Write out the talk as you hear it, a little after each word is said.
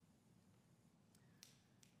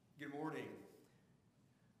Good morning.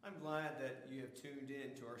 I'm glad that you have tuned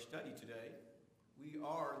in to our study today. We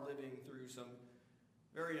are living through some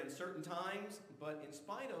very uncertain times, but in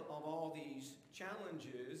spite of all these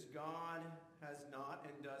challenges, God has not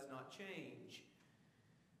and does not change.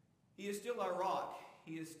 He is still our rock.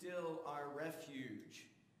 He is still our refuge.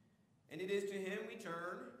 And it is to Him we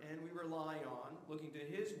turn and we rely on, looking to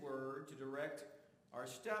His Word to direct our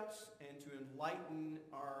steps and to enlighten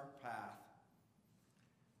our path.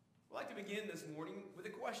 I'd like to begin this morning with a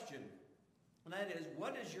question, and that is,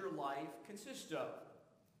 what does your life consist of?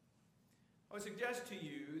 I would suggest to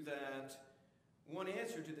you that one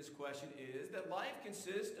answer to this question is that life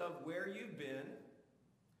consists of where you've been,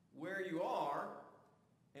 where you are,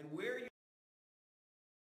 and where you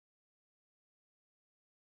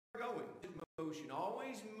are going. Motion,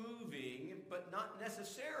 always moving, but not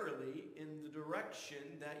necessarily in the direction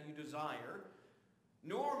that you desire,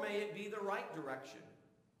 nor may it be the right direction.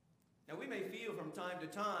 Now, we may feel from time to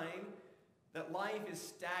time that life is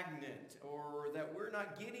stagnant or that we're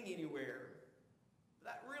not getting anywhere.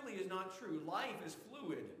 That really is not true. Life is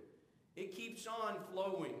fluid. It keeps on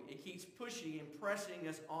flowing. It keeps pushing and pressing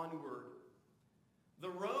us onward. The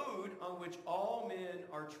road on which all men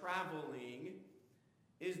are traveling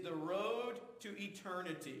is the road to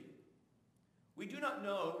eternity. We do not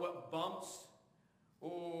know what bumps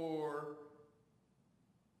or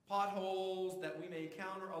potholes that we may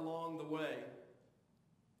encounter along the way.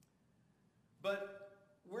 But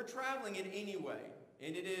we're traveling it anyway,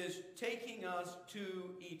 and it is taking us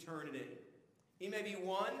to eternity. It may be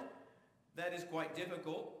one that is quite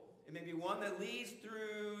difficult. It may be one that leads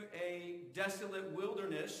through a desolate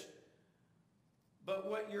wilderness. But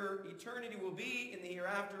what your eternity will be in the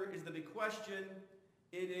hereafter is the big question.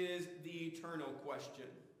 It is the eternal question.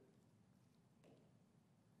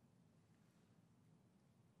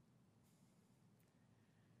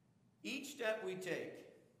 Each step we take,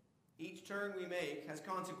 each turn we make has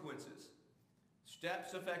consequences.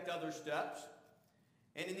 Steps affect other steps,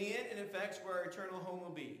 and in the end it affects where our eternal home will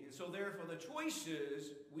be. And so therefore the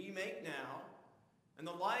choices we make now and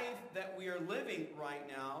the life that we are living right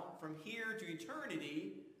now from here to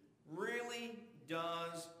eternity really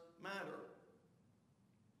does matter.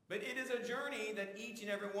 But it is a journey that each and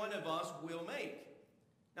every one of us will make.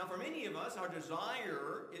 Now for many of us, our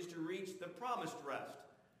desire is to reach the promised rest.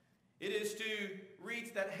 It is to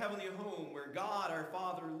reach that heavenly home where God our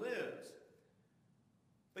Father lives.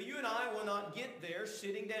 But you and I will not get there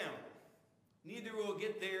sitting down. Neither will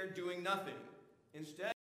get there doing nothing.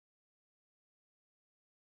 Instead,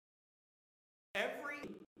 every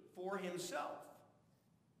for himself.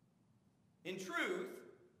 In truth,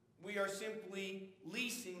 we are simply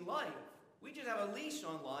leasing life. We just have a lease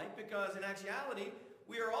on life because in actuality,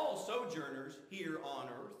 we are all sojourners here on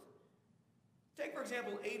earth. Take, for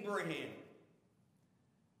example, Abraham,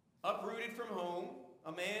 uprooted from home,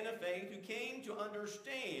 a man of faith who came to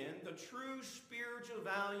understand the true spiritual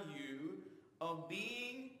value of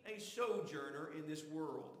being a sojourner in this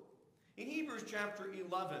world. In Hebrews chapter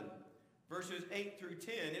 11, verses 8 through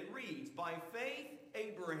 10, it reads, "By faith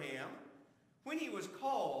Abraham, when he was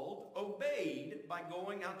called, obeyed by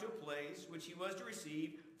going out to a place which he was to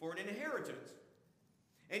receive for an inheritance.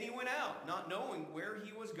 And he went out, not knowing where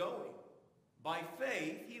he was going. By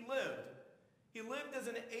faith he lived. He lived as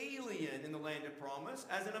an alien in the land of promise,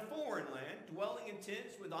 as in a foreign land, dwelling in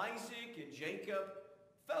tents with Isaac and Jacob,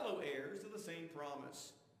 fellow heirs of the same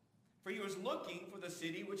promise. For he was looking for the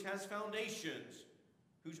city which has foundations,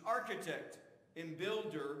 whose architect and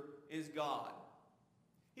builder is God."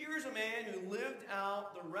 Here is a man who lived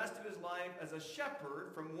out the rest of his life as a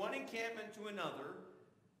shepherd from one encampment to another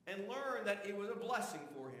and learned that it was a blessing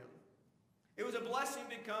for him. It was a blessing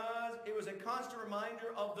because it was a constant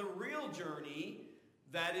reminder of the real journey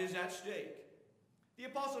that is at stake. The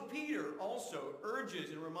Apostle Peter also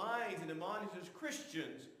urges and reminds and admonishes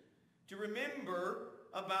Christians to remember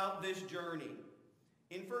about this journey.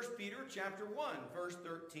 In 1 Peter chapter 1, verse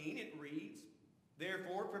 13, it reads,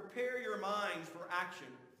 "Therefore prepare your minds for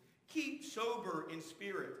action. Keep sober in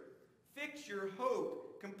spirit. Fix your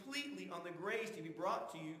hope completely on the grace to be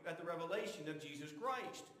brought to you at the revelation of Jesus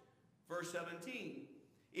Christ." Verse 17,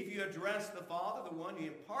 "If you address the Father, the one who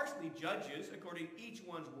impartially judges according to each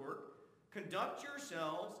one's work, conduct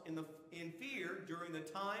yourselves in fear during the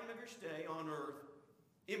time of your stay on earth,"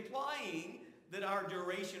 implying that our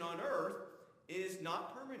duration on earth is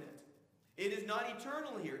not permanent. It is not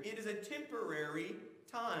eternal here. It is a temporary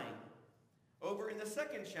time. Over in the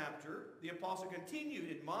second chapter, the apostle continued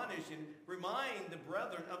to admonish and remind the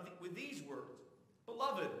brethren with these words,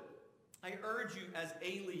 "Beloved, I urge you as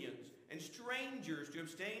aliens and strangers to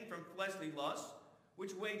abstain from fleshly lusts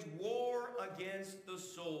which wage war against the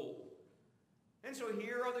soul. And so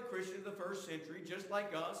here are the Christians of the first century, just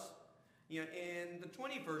like us, in the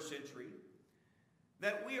 21st century,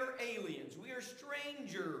 that we are aliens, we are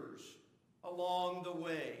strangers along the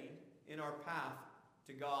way in our path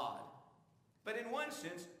to God. But in one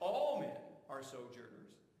sense, all men are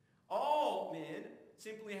sojourners. All men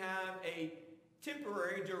simply have a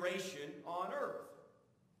temporary duration on earth.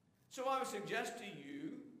 So I would suggest to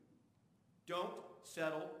you, don't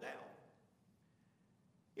settle down.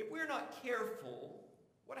 If we're not careful,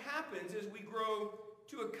 what happens is we grow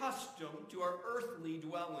too accustomed to our earthly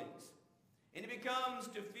dwellings, and it becomes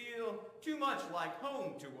to feel too much like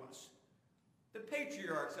home to us. The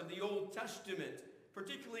patriarchs of the Old Testament,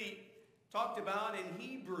 particularly talked about in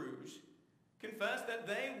Hebrews, confess that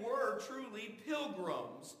they were truly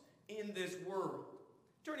pilgrims in this world.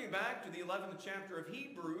 Turning back to the 11th chapter of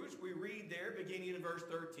Hebrews, we read there, beginning in verse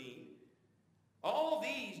 13, all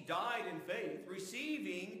these died in faith,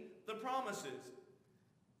 receiving the promises,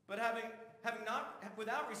 but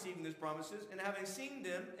without receiving those promises, and having seen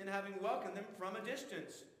them, and having welcomed them from a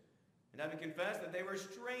distance, and having confessed that they were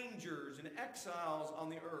strangers and exiles on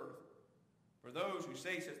the earth. For those who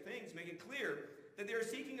say such things make it clear that they are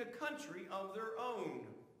seeking a country of their own.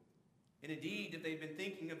 And indeed, if they'd been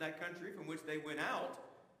thinking of that country from which they went out,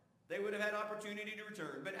 they would have had opportunity to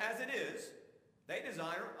return. But as it is, they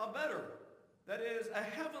desire a better, that is, a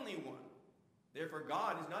heavenly one. Therefore,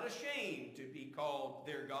 God is not ashamed to be called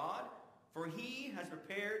their God, for he has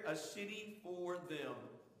prepared a city for them.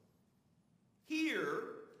 Here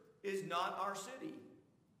is not our city.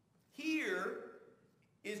 Here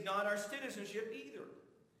is not our citizenship either.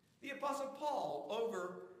 The Apostle Paul,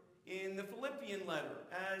 over in the Philippian letter,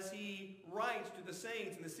 as he writes to the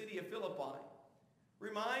saints in the city of Philippi,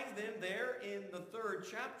 reminds them there in the 3rd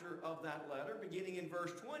chapter of that letter, beginning in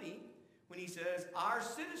verse 20, when he says, our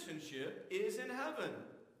citizenship is in heaven,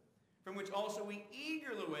 from which also we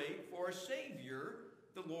eagerly wait for a Savior,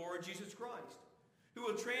 the Lord Jesus Christ, who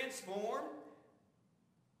will transform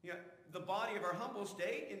the body of our humble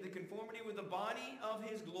state into conformity with the body of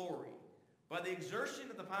his glory, by the exertion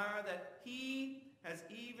of the power that he has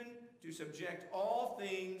even to subject all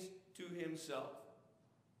things to himself.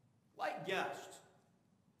 Like guests,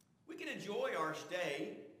 we can enjoy our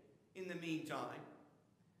stay in the meantime,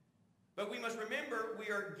 but we must remember we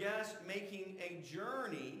are guests making a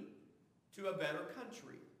journey to a better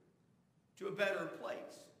country, to a better place.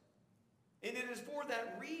 And it is for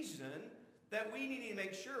that reason that we need to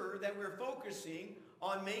make sure that we're focusing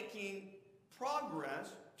on making progress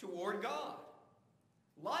toward God.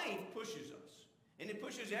 Life pushes us, and it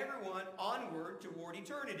pushes everyone onward toward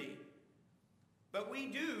eternity. But we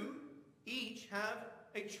do each have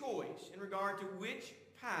a choice in regard to which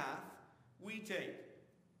path we take.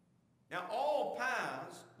 Now, all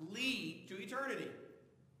paths lead to eternity,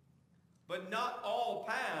 but not all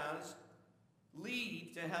paths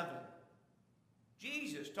lead to heaven.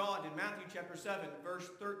 Jesus taught in Matthew chapter 7, verse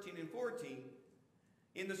 13 and 14,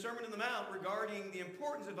 in the Sermon on the Mount regarding the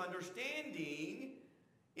importance of understanding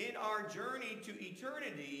in our journey to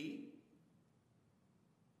eternity,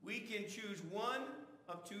 we can choose one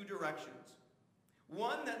of two directions.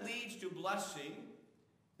 One that leads to blessing,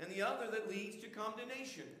 and the other that leads to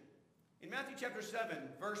condemnation. In Matthew chapter 7,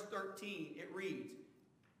 verse 13, it reads,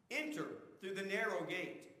 enter through the narrow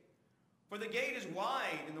gate. For the gate is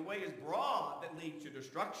wide and the way is broad that leads to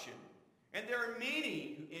destruction, and there are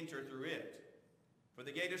many who enter through it. For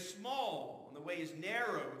the gate is small and the way is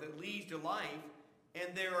narrow that leads to life,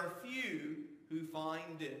 and there are few who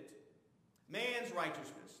find it. Man's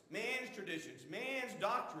righteousness, man's traditions, man's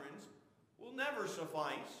doctrines will never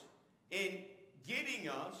suffice in getting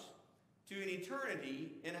us to an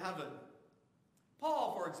eternity in heaven.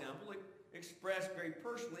 Paul, for example, expressed very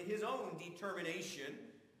personally his own determination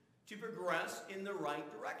to progress in the right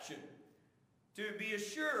direction, to be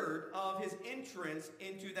assured of his entrance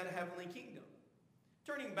into that heavenly kingdom.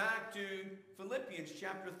 Turning back to Philippians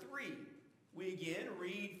chapter 3, we again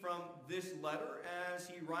read from this letter as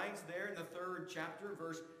he writes there in the 3rd chapter,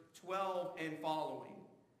 verse 12 and following.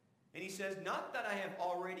 And he says, not that I have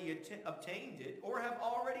already obtained it or have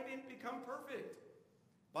already become perfect,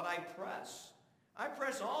 but I press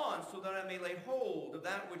on so that I may lay hold of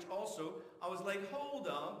that which also I was laid hold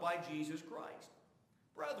of by Jesus Christ.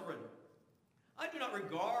 Brethren, I do not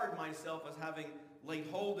regard myself as having laid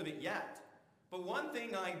hold of it yet, but one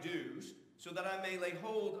thing I do, so that I may lay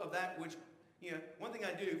hold of that which, one thing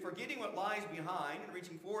I do, forgetting what lies behind and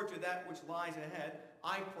reaching forward to that which lies ahead,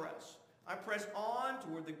 I press. I press on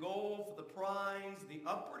toward the goal for the prize, the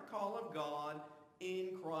upward call of God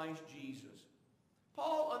in Christ Jesus.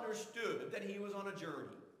 Paul understood that he was on a journey.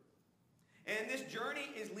 And this journey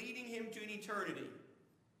is leading him to an eternity.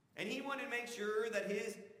 And he wanted to make sure that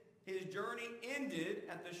his journey ended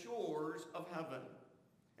at the shores of heaven.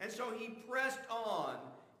 And so he pressed on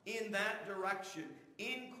in that direction,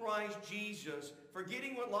 in Christ Jesus,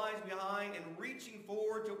 forgetting what lies behind and reaching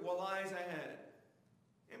forward to what lies ahead.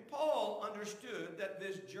 And Paul understood that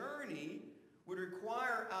this journey would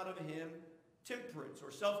require out of him temperance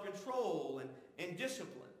or self-control and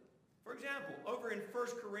discipline. For example, over in 1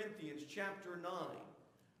 Corinthians chapter 9,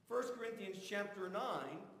 1 Corinthians chapter 9,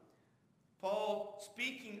 Paul,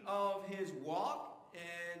 speaking of his walk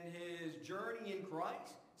and his journey in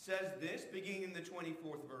Christ, says this, beginning in the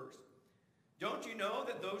 24th verse. Don't you know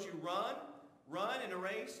that those who run in a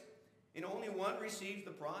race, and only one receives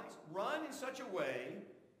the prize? Run in such a way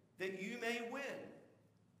that you may win.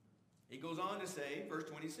 He goes on to say, verse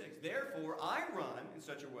 26, therefore I run in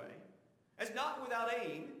such a way as not without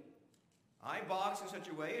aim. I box in such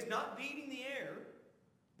a way as not beating the air,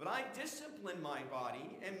 but I discipline my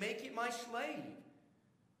body and make it my slave,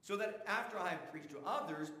 so that after I have preached to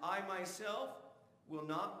others, I myself will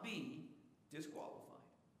not be disqualified.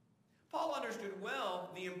 Paul understood well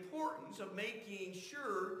the importance of making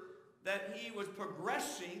sure that he was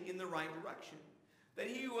progressing in the right direction, that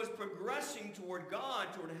he was progressing toward God,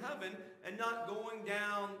 toward heaven, and not going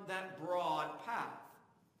down that broad path,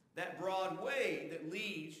 that broad way that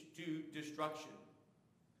leads to destruction.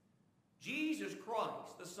 Jesus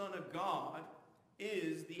Christ, the Son of God,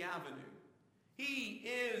 is the avenue. He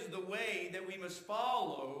is the way that we must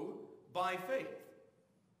follow by faith.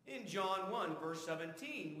 In John 1, verse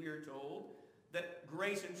 17, we are told that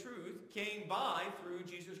grace and truth came by through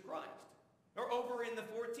Jesus Christ. Or over in the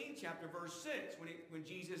 14th chapter, verse 6, when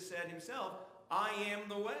Jesus said himself, I am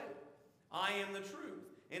the way, I am the truth,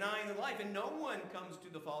 and I am the life, and no one comes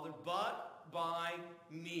to the Father but by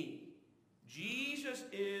me. Jesus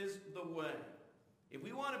is the way. If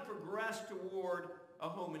we want to progress toward a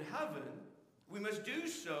home in heaven, we must do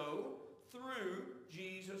so through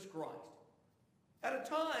Jesus Christ. At a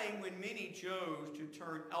time when many chose to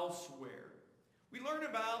turn elsewhere, we learn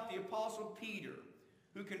about the Apostle Peter,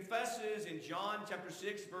 who confesses in John chapter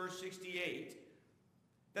 6, verse 68,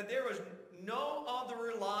 that there was no other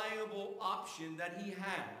reliable option that he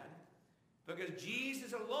had, because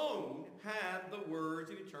Jesus alone had the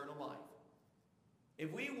words of eternal life.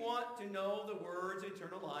 If we want to know the words of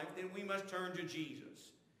eternal life, then we must turn to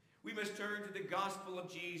Jesus. We must turn to the gospel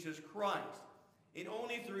of Jesus Christ. And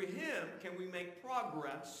only through him can we make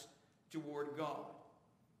progress toward God.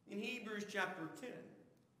 In Hebrews chapter 10,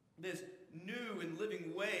 this new and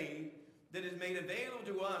living way that is made available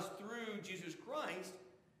to us through Jesus Christ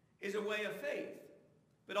is a way of faith.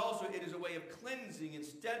 But also it is a way of cleansing and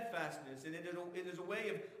steadfastness, and it is a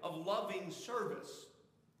way of loving service.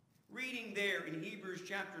 Reading there in Hebrews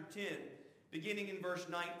chapter 10, beginning in verse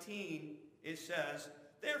 19, it says,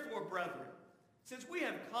 therefore, brethren, since we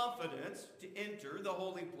have confidence to enter the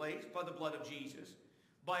holy place by the blood of Jesus,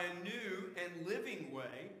 by a new and living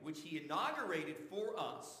way, which he inaugurated for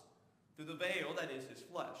us through the veil that is his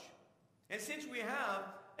flesh. And since we have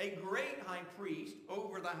a great high priest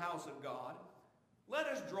over the house of God, let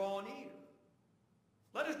us draw near.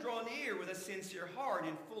 Let us draw near with a sincere heart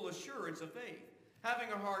and full assurance of faith,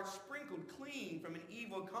 having our hearts sprinkled clean from an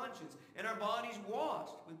evil conscience and our bodies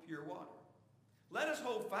washed with pure water. Let us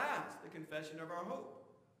hold fast the confession of our hope,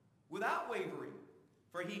 without wavering,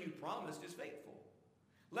 for he who promised is faithful.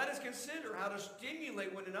 Let us consider how to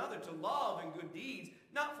stimulate one another to love and good deeds,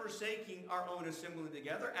 not forsaking our own assembling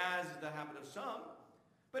together, as is the habit of some,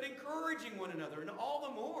 but encouraging one another, and all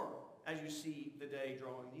the more as you see the day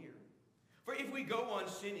drawing near. For if we go on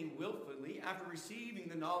sinning willfully after receiving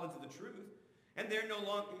the knowledge of the truth, and there no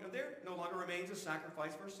longer remains a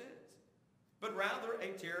sacrifice for sins, but rather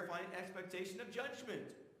a terrifying expectation of judgment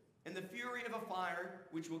and the fury of a fire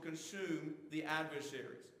which will consume the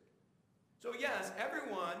adversaries. So yes,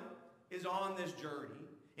 everyone is on this journey,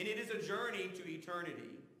 and it is a journey to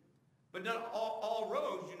eternity, but not all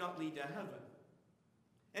roads do not lead to heaven.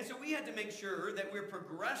 And so we had to make sure that we're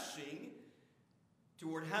progressing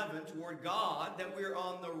toward heaven, toward God, that we're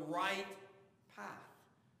on the right path,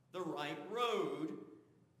 the right road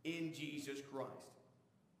in Jesus Christ.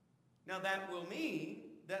 Now that will mean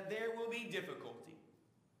that there will be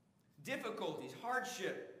difficulties,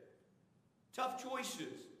 hardship, tough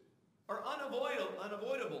choices are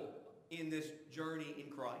unavoidable in this journey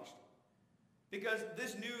in Christ. Because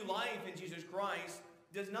this new life in Jesus Christ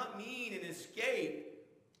does not mean an escape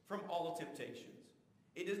from all temptations.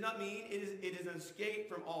 It does not mean it is an escape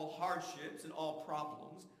from all hardships and all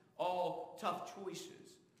problems, all tough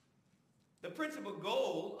choices. The principal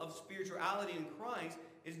goal of spirituality in Christ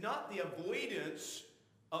is not the avoidance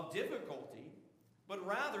of difficulty, but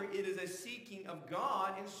rather it is a seeking of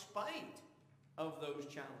God in spite of those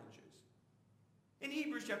challenges. In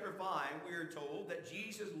Hebrews chapter 5, we are told that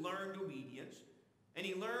Jesus learned obedience, and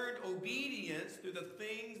he learned obedience through the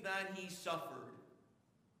things that he suffered.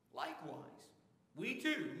 Likewise, we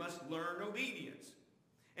too must learn obedience.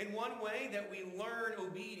 And one way that we learn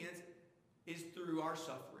obedience is through our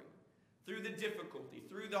suffering, through the difficulty,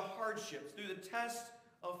 through the hardships, through the tests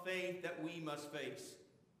of faith that we must face.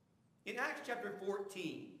 In Acts chapter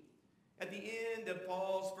 14, at the end of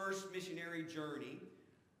Paul's first missionary journey,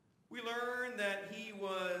 we learn that he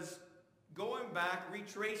was going back,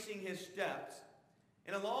 retracing his steps.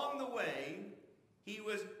 And along the way, he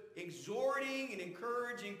was exhorting and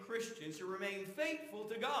encouraging Christians to remain faithful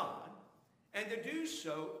to God and to do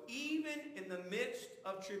so even in the midst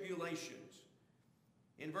of tribulations.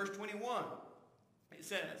 In verse 21, it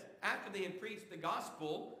says, after they had preached the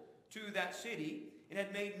gospel to that city and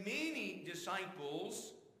had made many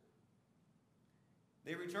disciples,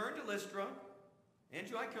 they returned to Lystra and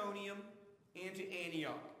to Iconium and to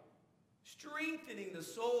Antioch, strengthening the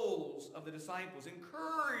souls of the disciples,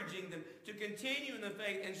 encouraging them to continue in the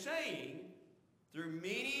faith, and saying, through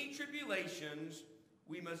many tribulations,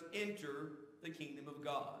 we must enter the kingdom of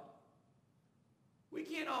God. We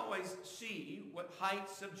can't always see what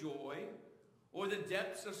heights of joy or the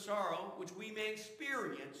depths of sorrow which we may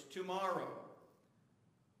experience tomorrow.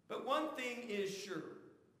 But one thing is sure,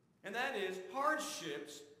 and that is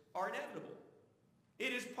hardships are inevitable.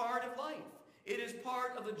 It is part of life. It is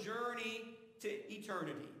part of the journey to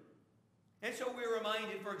eternity. And so we're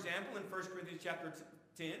reminded, for example, in 1 Corinthians chapter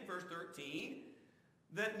 10, verse 13,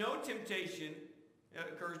 that no temptation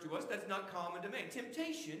occurs to us that's not common to man.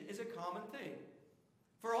 Temptation is a common thing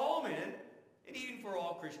for all men and even for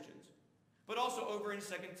all Christians. But also over in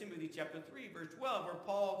 2 Timothy chapter 3, verse 12, where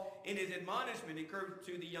Paul, in his admonishment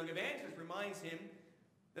to the young evangelist, reminds him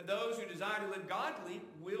that those who desire to live godly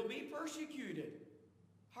will be persecuted.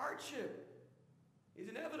 Hardship is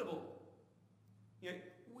inevitable.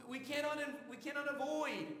 We cannot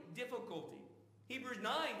avoid difficulty. Hebrews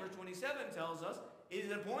 9, verse 27 tells us, it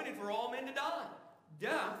is appointed for all men to die.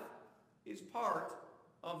 Death is part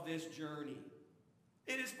of this journey.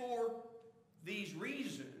 It is for these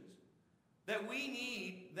reasons that we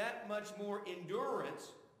need that much more endurance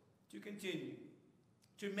to continue,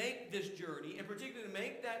 to make this journey, and particularly to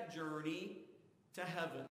make that journey to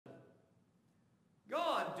heaven.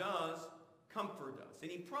 God does comfort us, and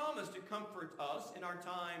he promised to comfort us in our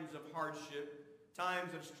times of hardship,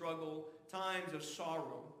 times of struggle, times of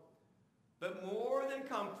sorrow. But more than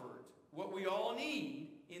comfort, what we all need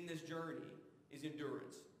in this journey is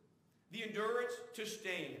endurance. The endurance to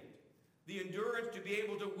stand. The endurance to be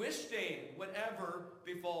able to withstand whatever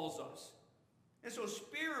befalls us. And so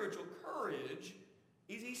spiritual courage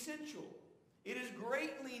is essential. It is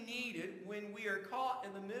greatly needed when we are caught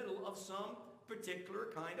in the middle of some particular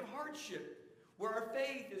kind of hardship, where our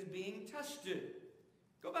faith is being tested.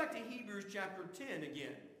 Go back to Hebrews chapter 10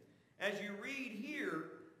 again. As you read here,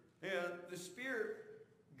 the Spirit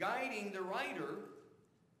guiding the writer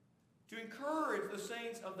to encourage the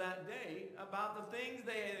saints of that day about the things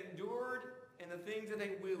they had endured and the things that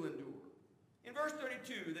they will endure. In verse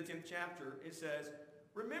 32, the 10th chapter, it says,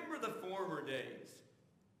 remember the former days.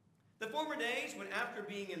 The former days when after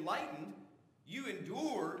being enlightened, you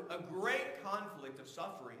endured a great conflict of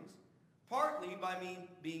sufferings, partly by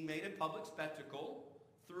being made a public spectacle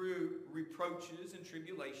through reproaches and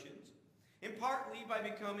tribulations, and partly by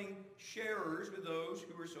becoming sharers with those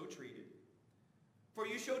who were so treated. For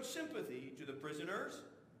you showed sympathy to the prisoners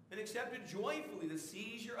and accepted joyfully the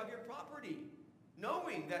seizure of your property,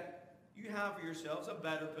 knowing that you have for yourselves a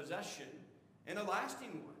better possession and a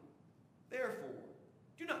lasting one. Therefore,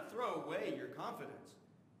 do not throw away your confidence,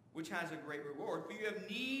 which has a great reward, for you have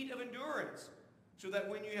need of endurance, so that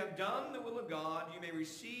when you have done the will of God, you may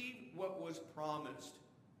receive what was promised.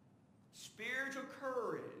 Spiritual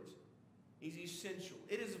courage is essential.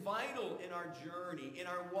 It is vital in our journey, in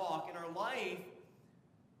our walk, in our life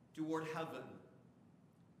toward heaven,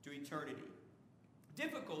 to eternity.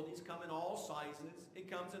 Difficulties come in all sizes.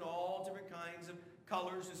 It comes in all different kinds of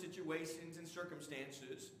colors and situations and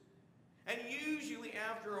circumstances. And usually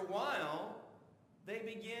after a while, they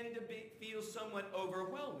begin to feel somewhat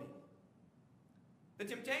overwhelming. The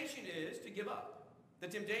temptation is to give up. The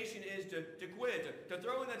temptation is to quit, to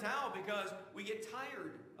throw in the towel, because we get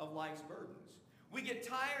tired of life's burdens. We get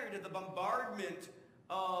tired of the bombardment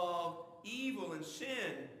of evil and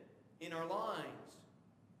sin in our lives.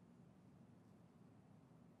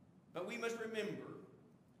 But we must remember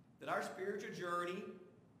that our spiritual journey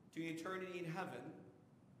to eternity in heaven,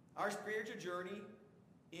 our spiritual journey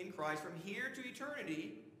in Christ from here to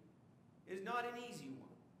eternity is not an easy one.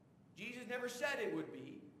 Jesus never said it would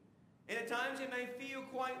be. And at times it may feel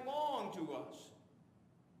quite long to us.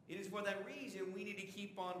 It is for that reason we need to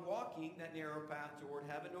keep on walking that narrow path toward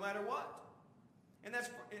heaven no matter what. And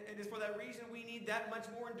it is for that reason we need that much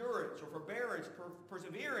more endurance or forbearance,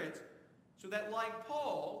 perseverance, so that like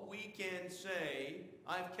Paul, we can say,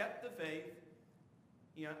 I've kept the faith,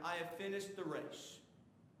 I have finished the race.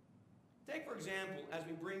 Take, for example, as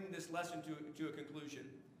we bring this lesson to a conclusion,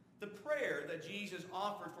 the prayer that Jesus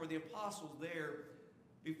offered for the apostles there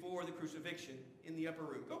before the crucifixion in the upper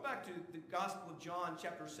room. Go back to the Gospel of John,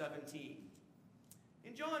 chapter 17.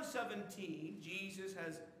 In John 17, Jesus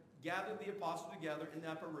has gathered the apostles together in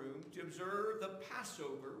the upper room to observe the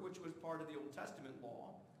Passover, which was part of the Old Testament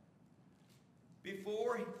law,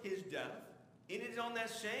 before his death. It is on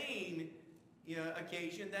that same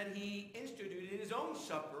occasion that he instituted his own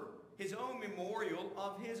supper, his own memorial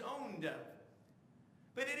of his own death.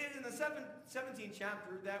 But it is in the 17th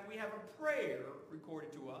chapter that we have a prayer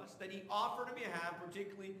recorded to us that he offered on behalf,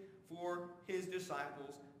 particularly for his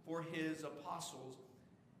disciples, for his apostles.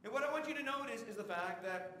 And what I want you to notice is the fact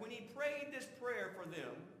that when he prayed this prayer for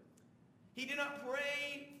them, he did not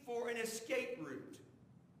pray for an escape route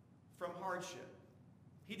from hardship.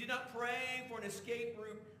 He did not pray for an escape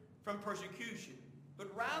route from persecution.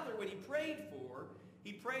 But rather, what he prayed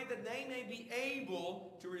that they may be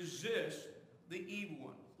able to resist the evil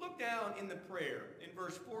one. Look down in the prayer in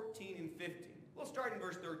verse 14 and 15. We'll start in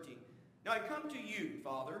verse 13. Now I come to you,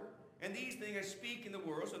 Father, and these things I speak in the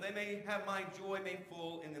world, so they may have my joy made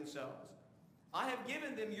full in themselves. I have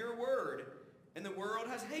given them your word, and the world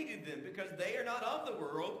has hated them, because they are not of the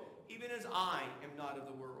world, even as I am not of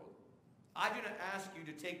the world. I do not ask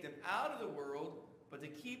you to take them out of the world, but to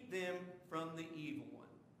keep them from the evil one.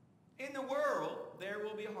 In the world, there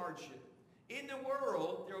will be hardship. In the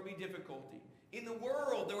world, there will be difficulty. In the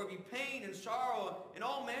world, there will be pain and sorrow and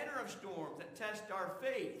all manner of storms that test our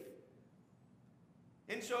faith.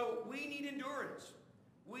 And so we need endurance.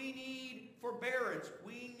 We need forbearance.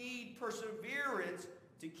 We need perseverance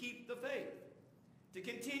to keep the faith, to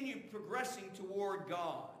continue progressing toward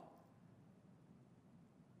God.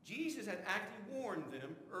 Jesus had actually warned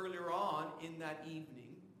them earlier on in that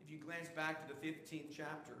evening. If you glance back to the 15th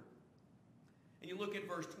chapter and you look at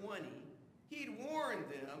verse 20, he had warned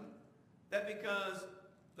them that because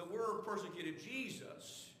the world persecuted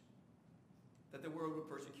Jesus, that the world would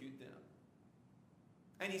persecute them.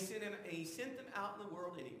 And he sent them out in the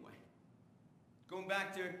world anyway. Going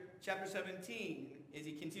back to chapter 17, as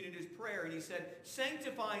he continued his prayer, and he said,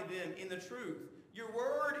 sanctify them in the truth. Your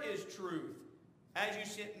word is truth. As you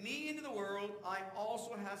sent me into the world, I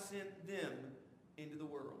also have sent them into the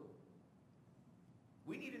world.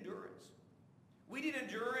 We need endurance. We need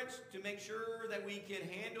endurance to make sure that we can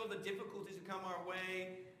handle the difficulties that come our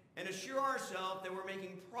way and assure ourselves that we're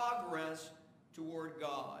making progress toward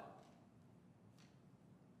God.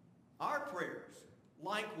 Our prayers,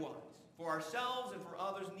 likewise, for ourselves and for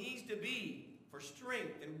others, needs to be for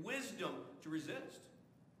strength and wisdom to resist,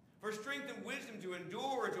 for strength and wisdom to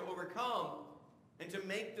endure and to overcome, and to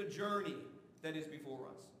make the journey that is before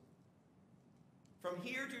us. From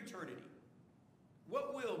here to eternity,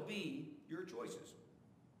 what will be your choices?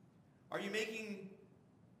 Are you making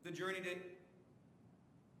the journey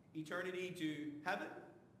to eternity to heaven?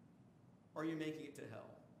 Or are you making it to hell?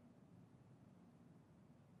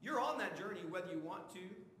 You're on that journey whether you want to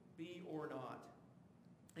be or not.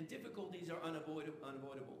 And difficulties are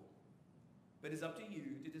unavoidable. But it's up to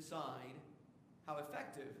you to decide how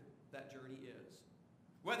effective that journey is.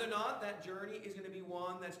 Whether or not that journey is going to be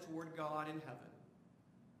one that's toward God in heaven.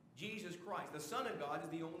 Jesus Christ, the Son of God, is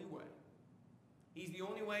the only way. He's the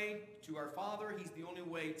only way to our Father. He's the only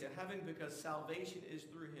way to heaven because salvation is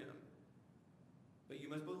through him. But you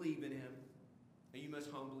must believe in him, and you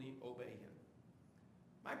must humbly obey him.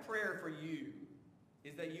 My prayer for you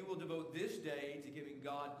is that you will devote this day to giving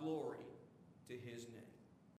God glory to his name.